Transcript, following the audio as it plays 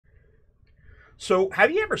So, have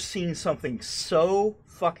you ever seen something so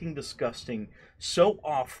fucking disgusting, so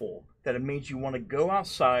awful, that it made you want to go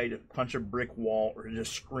outside, punch a brick wall, or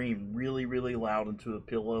just scream really, really loud into the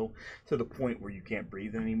pillow to the point where you can't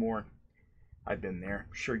breathe anymore? I've been there.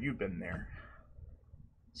 I'm sure you've been there.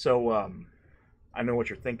 So, I know what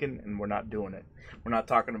you're thinking, and we're not doing it. We're not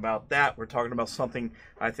talking about that. We're talking about something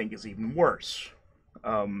I think is even worse.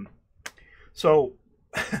 So,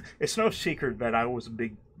 it's no secret that I was a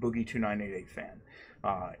big Boogie2988 fan.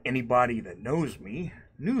 Anybody that knows me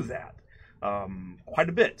knew that quite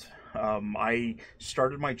a bit. I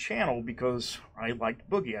started my channel because I liked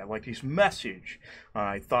Boogie. I liked his message.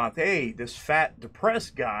 I thought, hey, this fat,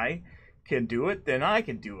 depressed guy can do it, then I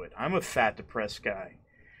can do it. I'm a fat, depressed guy.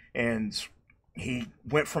 And he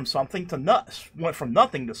went from something to nuts, went from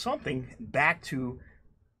nothing to something, back to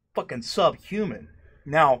fucking subhuman.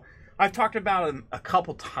 Now, I've talked about it a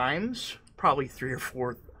couple times, probably 300 or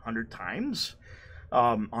 400 times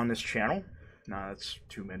on this channel. No, that's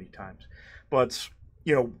too many times. But,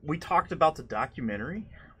 you know, we talked about the documentary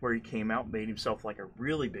where he came out, made himself like a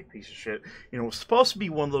really big piece of shit. You know, it was supposed to be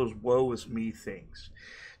one of those woe is me things.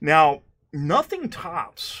 Now, nothing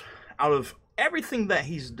tops out of everything that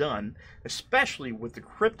he's done, especially with the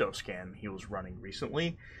crypto scam he was running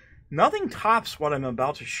recently. Nothing tops what I'm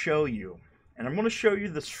about to show you. And I'm going to show you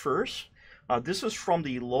this first. This is from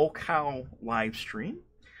the locale live stream.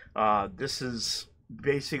 This is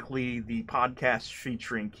basically the podcast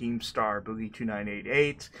featuring Keemstar,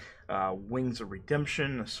 Boogie2988, Wings of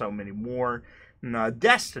Redemption, so many more. And,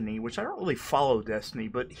 Destiny, which I don't really follow Destiny,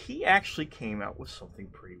 but he actually came out with something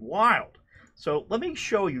pretty wild. So let me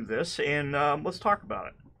show you this, and let's talk about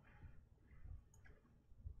it.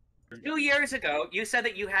 2 years ago, you said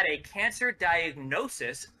that you had a cancer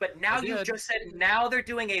diagnosis, but now you just said now they're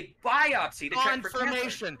doing a biopsy to check for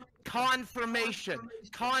cancer. Confirmation.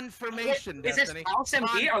 Is this false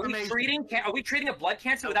MD? Are we treating a blood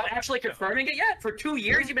cancer without actually confirming it yet? For 2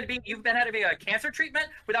 years, you've been having a cancer treatment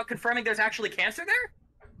without confirming there's actually cancer there?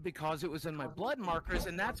 Because it was in my blood markers,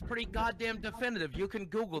 and that's pretty goddamn definitive. You can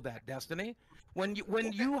Google that, Destiny. When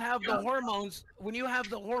you have the hormones, when you have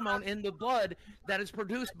the hormone in the blood that is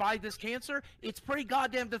produced by this cancer, it's pretty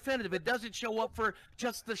goddamn definitive. It doesn't show up for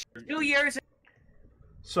just the 2 years.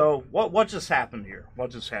 So what just happened here?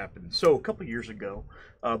 What just happened? So a couple years ago,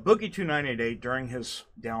 Boogie2988, during his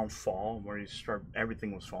downfall, where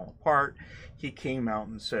everything was falling apart, he came out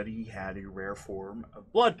and said he had a rare form of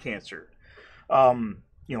blood cancer.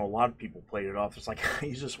 You know, a lot of people played it off. It's like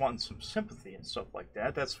he's just wanting some sympathy and stuff like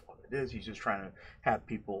that. That's what it is. He's just trying to have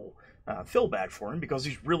people feel bad for him because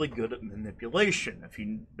he's really good at manipulation. If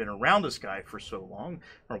you've been around this guy for so long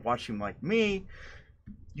or watch him like me,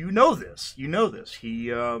 you know this. You know this. He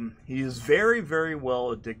is very, very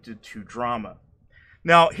well addicted to drama.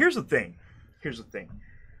 Now, here's the thing. Here's the thing.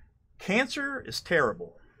 Cancer is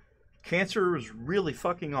terrible. Cancer is really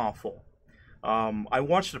fucking awful. I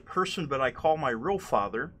watched a person that I call my real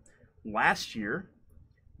father last year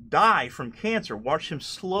die from cancer. Watched him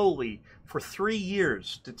slowly for 3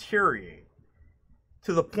 years deteriorate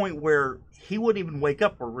to the point where he wouldn't even wake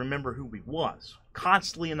up or remember who he was.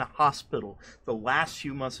 Constantly in the hospital the last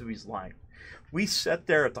few months of his life. We sat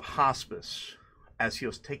there at the hospice as he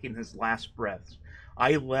was taking his last breaths.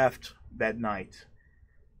 I left that night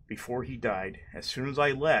before he died. As soon as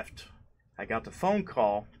I left, I got the phone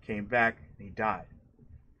call, came back, and he died.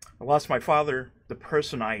 I lost my father, the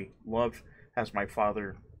person I loved as my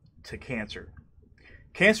father, to cancer.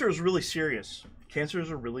 Cancer is really serious. Cancer is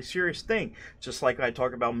a really serious thing, just like I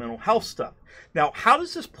talk about mental health stuff. Now, how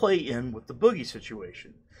does this play in with the Boogie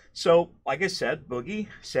situation? So, like I said, Boogie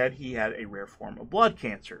said he had a rare form of blood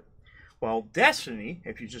cancer. Well, Destiny,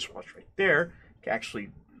 if you just watch right there, actually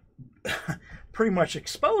pretty much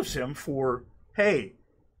exposed him for, hey,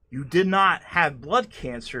 you did not have blood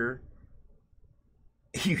cancer.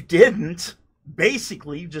 You didn't.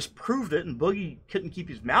 Basically, you just proved it, and Boogie couldn't keep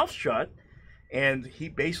his mouth shut, and he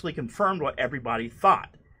basically confirmed what everybody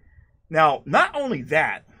thought. Now, not only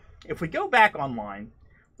that, if we go back online,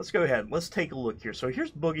 let's go ahead. Let's take a look here. So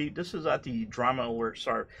here's Boogie. This is at the Drama Alert.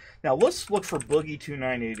 Sorry. Now, let's look for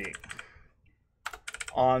Boogie2988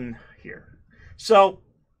 on here. So,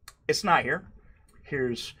 it's not here.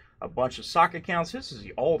 Here's a bunch of sock accounts. This is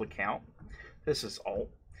the old account. This is old.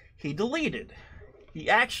 He deleted. He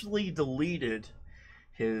actually deleted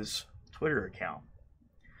his Twitter account.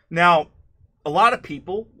 Now, a lot of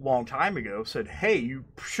people, a long time ago, said, hey, you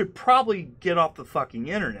should probably get off the fucking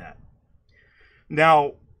internet.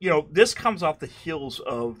 Now, you know, this comes off the heels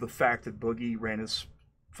of the fact that Boogie ran his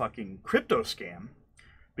fucking crypto scam,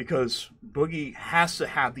 because Boogie has to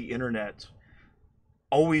have the internet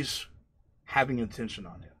always having attention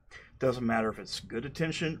on him. Doesn't matter if it's good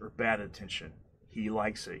attention or bad attention. He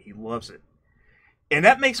likes it. He loves it. And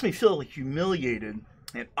that makes me feel humiliated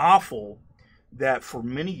and awful that for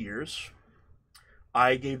many years,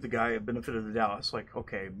 I gave the guy a benefit of the doubt. It's like,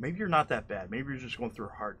 okay, maybe you're not that bad. Maybe you're just going through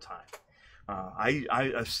a hard time.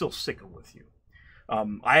 I'm still sticking with you.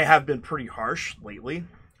 I have been pretty harsh lately,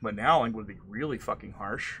 but now I'm going to be really fucking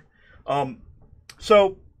harsh.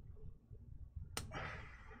 So,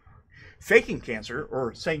 faking cancer,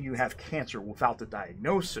 or saying you have cancer without the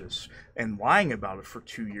diagnosis and lying about it for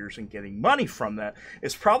 2 years and getting money from that,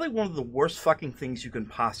 is probably one of the worst fucking things you can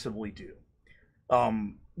possibly do.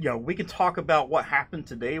 You know, we can talk about what happened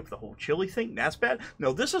today with the whole chili thing. That's bad.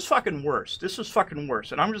 No, this is fucking worse. This is fucking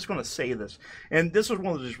worse. And I'm just going to say this. And this is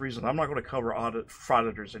one of those reasons I'm not going to cover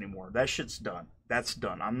frauditors anymore. That shit's done. That's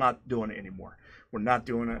done. I'm not doing it anymore. We're not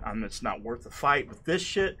doing it. It's not worth the fight. But this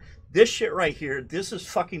shit right here, this is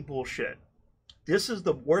fucking bullshit. This is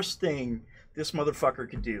the worst thing this motherfucker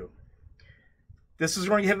could do. This is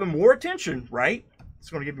going to give him more attention, right? It's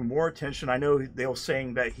going to give him more attention. I know they were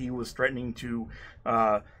saying that he was threatening to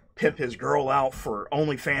pimp his girl out for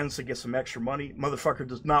OnlyFans to get some extra money. Motherfucker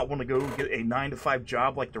does not want to go get a 9-to-5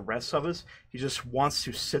 job like the rest of us. He just wants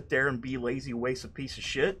to sit there and be lazy, waste a piece of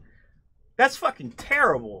shit. That's fucking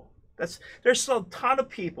terrible. There's a ton of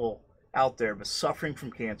people out there but suffering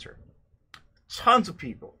from cancer. Tons of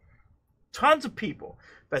people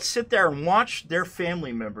that sit there and watch their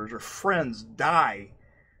family members or friends die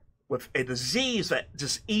with a disease that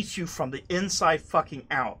just eats you from the inside fucking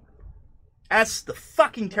out. That's the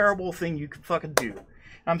fucking terrible thing you can fucking do.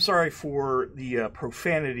 I'm sorry for the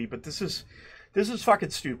profanity, but this is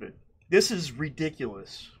fucking stupid. This is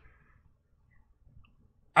ridiculous.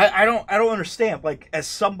 I don't understand. Like, as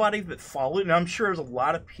somebody that followed, and I'm sure there's a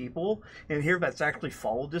lot of people in here that's actually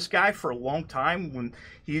followed this guy for a long time. When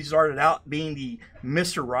he started out being the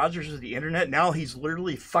Mr. Rogers of the internet, now he's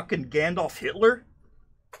literally fucking Gandalf Hitler.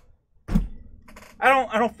 I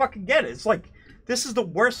don't fucking get it. It's like, this is the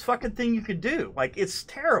worst fucking thing you could do. Like, it's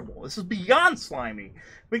terrible. This is beyond slimy.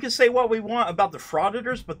 We can say what we want about the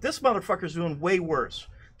frauditors, but this motherfucker's doing way worse.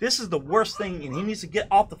 This is the worst thing, and he needs to get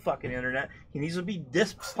off the fucking internet. He needs to be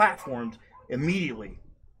displatformed immediately.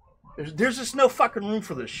 There's just no fucking room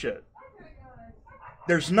for this shit.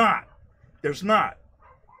 There's not.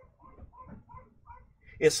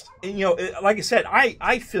 It's, you know, like I said,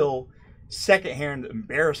 I feel secondhand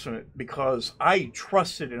embarrassment because I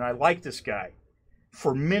trusted and I liked this guy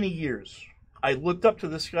for many years. I looked up to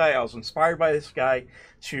this guy. I was inspired by this guy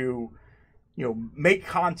to, you know, make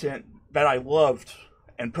content that I loved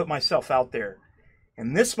and put myself out there.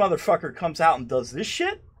 And this motherfucker comes out and does this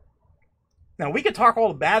shit. Now, we could talk all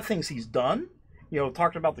the bad things he's done, you know,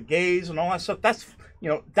 talking about the gays and all that stuff. That's, you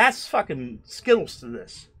know, that's fucking Skittles to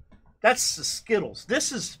this. That's the Skittles.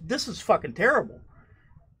 This is fucking terrible.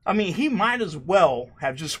 I mean, he might as well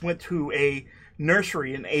have just went to a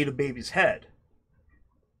nursery and ate a baby's head.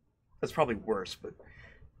 That's probably worse, but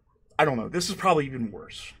I don't know. This is probably even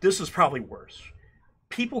worse. This is probably worse.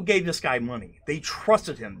 People gave this guy money. They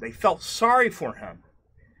trusted him. They felt sorry for him.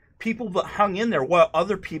 People that hung in there while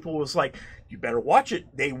other people was like, you better watch it.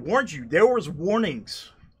 They warned you. There was warnings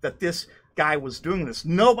that this guy was doing this.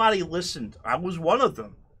 Nobody listened. I was one of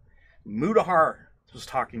them. Mudahar was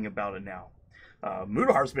talking about it now.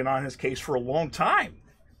 Mudahar's been on his case for a long time.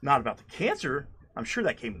 Not about the cancer. I'm sure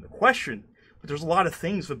that came into question. But there's a lot of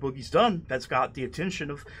things that Boogie's done that's got the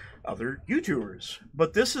attention of other YouTubers.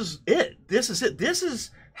 But this is it. This is it. This is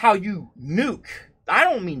how you nuke. I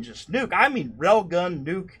don't mean just nuke. I mean railgun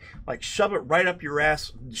nuke. Like shove it right up your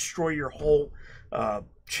ass and destroy your whole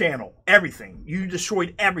channel. Everything. You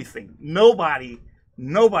destroyed everything. Nobody.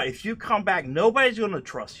 If you come back, nobody's going to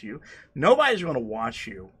trust you. Nobody's going to watch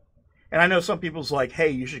you. And I know some people's like, hey,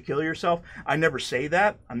 you should kill yourself. I never say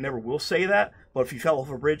that. I never will say that. But if he fell off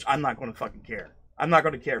a bridge, I'm not going to fucking care. I'm not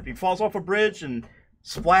going to care. If he falls off a bridge and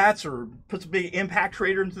splats or puts a big impact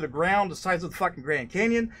crater into the ground the size of the fucking Grand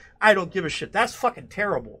Canyon, I don't give a shit. That's fucking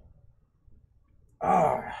terrible.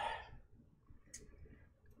 And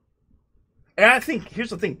I think, here's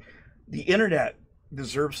the thing. The internet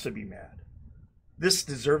deserves to be mad. This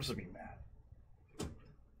deserves to be mad.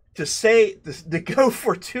 To say, to go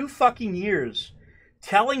for 2 fucking years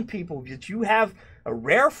telling people that you have a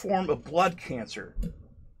rare form of blood cancer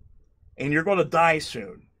and you're going to die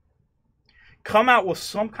soon. Come out with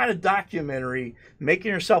some kind of documentary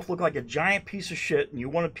making yourself look like a giant piece of shit and you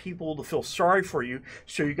wanted people to feel sorry for you.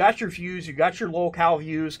 So you got your views, you got your locale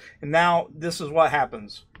views, and now this is what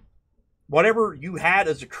happens. Whatever you had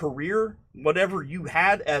as a career, whatever you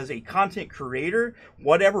had as a content creator,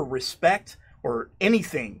 whatever respect or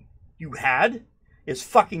anything you had is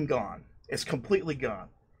fucking gone. It's completely gone.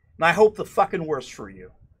 And I hope the fucking worst for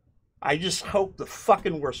you. I just hope the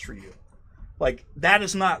fucking worst for you. Like,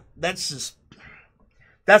 that's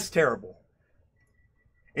terrible.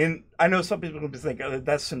 And I know some people are going to think, oh,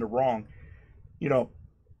 that's in the wrong. You know,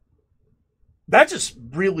 that just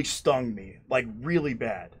really stung me, like, really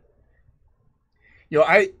bad. You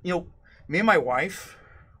know, me and my wife,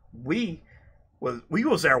 we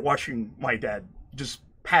was there watching my dad just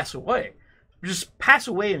pass away. Just pass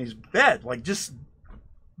away in his bed, like, just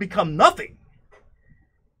become nothing.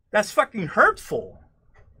 That's fucking hurtful.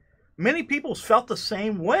 Many people felt the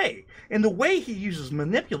same way. And the way he uses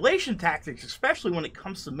manipulation tactics, especially when it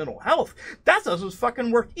comes to mental health, that doesn't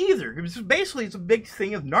fucking work either. Basically, it's a big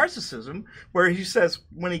thing of narcissism, where he says,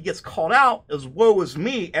 when he gets called out, as woe is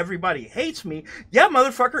me, everybody hates me. Yeah,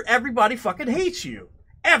 motherfucker, everybody fucking hates you.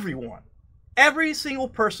 Everyone. Every single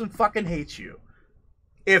person fucking hates you.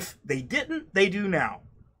 If they didn't, they do now.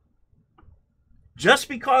 Just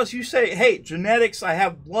because you say, hey, genetics, I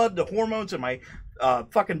have blood, the hormones in my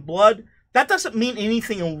fucking blood, that doesn't mean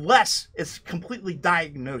anything unless it's completely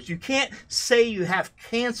diagnosed. You can't say you have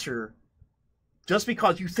cancer just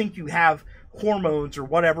because you think you have hormones or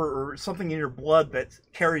whatever, or something in your blood that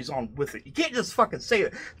carries on with it. You can't just fucking say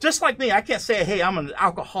it. Just like me, I can't say, hey, I'm an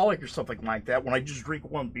alcoholic or something like that when I just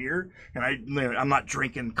drink one beer, and I'm not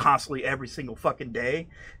drinking constantly every single fucking day,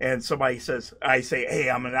 and somebody says, I say, hey,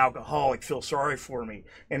 I'm an alcoholic, feel sorry for me,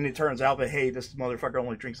 and it turns out that, hey, this motherfucker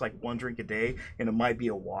only drinks like one drink a day, and it might be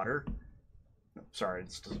a water. Sorry,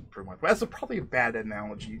 this doesn't prove my point. That's probably a bad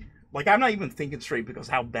analogy. Like, I'm not even thinking straight because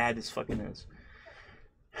how bad this fucking is.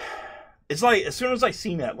 It's like, as soon as I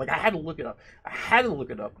seen that, like, I had to look it up. I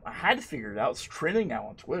had to figure it out. It's trending now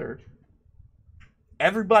on Twitter.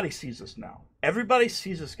 Everybody sees this now. Everybody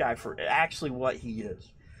sees this guy for actually what he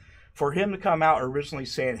is. For him to come out originally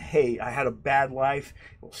saying, hey, I had a bad life.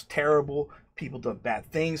 It was terrible. People did bad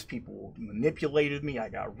things. People manipulated me. I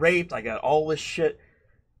got raped. I got all this shit.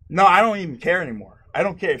 No, I don't even care anymore. I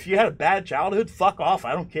don't care. If you had a bad childhood, fuck off.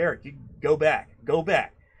 I don't care. You go back. Go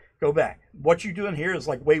back. Go back. What you're doing here is,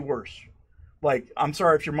 like, way worse. Like, I'm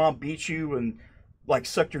sorry if your mom beat you and, like,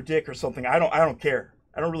 sucked your dick or something. I don't care.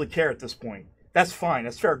 I don't really care at this point. That's fine.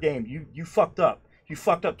 That's fair game. You fucked up. You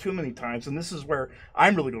fucked up too many times, and this is where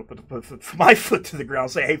I'm really going to put my foot to the ground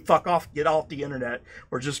and say, hey, fuck off, get off the internet,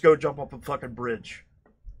 or just go jump up a fucking bridge.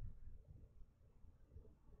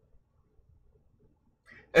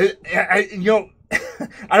 I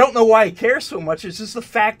don't know why I care so much. It's just the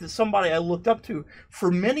fact that somebody I looked up to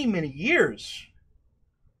for many, many years.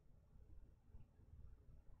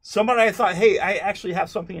 Somebody I thought, hey, I actually have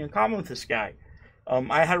something in common with this guy.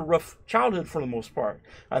 I had a rough childhood for the most part.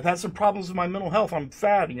 I've had some problems with my mental health. I'm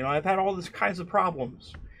fat, I've had all these kinds of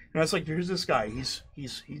problems. And it's like, here's this guy.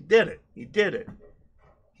 He did it. He did it.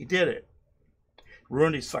 He did it.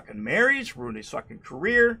 Ruined his fucking marriage, ruined his fucking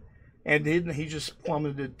career, and he just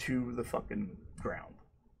plummeted to the fucking ground.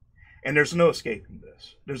 And there's no escaping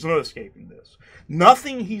this. There's no escaping this.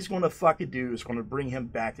 Nothing he's going to fucking do is going to bring him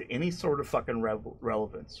back to any sort of fucking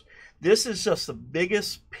relevance. This is just the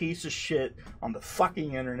biggest piece of shit on the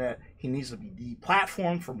fucking internet. He needs to be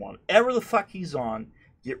deplatformed from whatever the fuck he's on.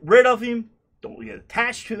 Get rid of him. Don't get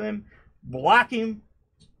attached to him. Block him.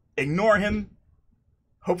 Ignore him.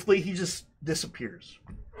 Hopefully he just disappears.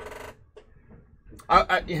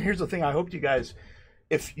 And here's the thing. I hope you guys,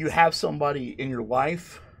 if you have somebody in your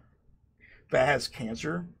life that has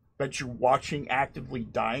cancer, that you're watching actively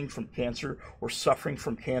dying from cancer or suffering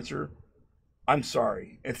from cancer, I'm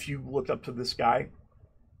sorry. If you looked up to this guy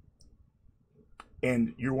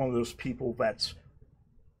and you're one of those people that's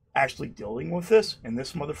actually dealing with this, and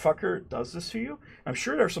this motherfucker does this to you, I'm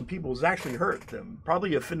sure there are some people who's actually hurt them,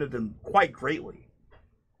 probably offended them quite greatly.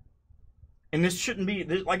 And this shouldn't be,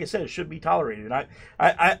 like I said, it should be tolerated.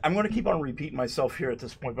 I'm going to keep on repeating myself here at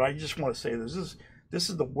this point, but I just want to say this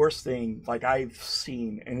is the worst thing, like, I've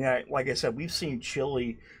seen. And like I said, we've seen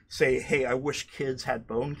Chile say, hey, I wish kids had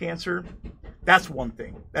bone cancer. That's one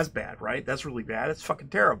thing. That's bad, right? That's really bad. It's fucking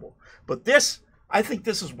terrible. But this, I think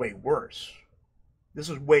this is way worse. This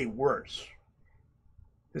is way worse.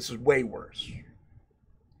 This is way worse.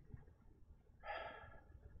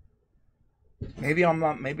 Maybe I'm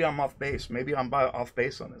off base. Maybe I'm off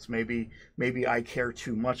base on this. Maybe I care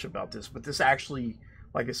too much about this. But this actually,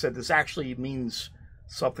 like I said, this actually means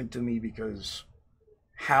something to me because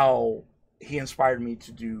how he inspired me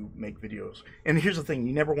to make videos. And here's the thing,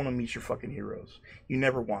 you never want to meet your fucking heroes. You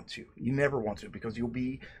never want to. You never want to, because you'll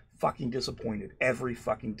be fucking disappointed every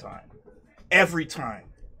fucking time. Every time.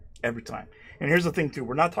 Every time. And here's the thing too,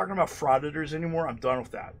 we're not talking about frauditors anymore. I'm done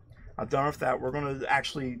with that. I don't know if that we're going to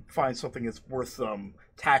actually find something that's worth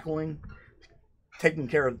tackling, taking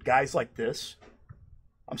care of guys like this.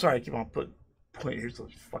 I'm sorry I keep on pointing. Here's the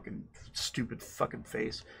fucking stupid fucking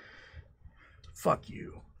face. Fuck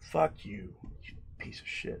you. Fuck you, you piece of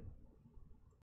shit.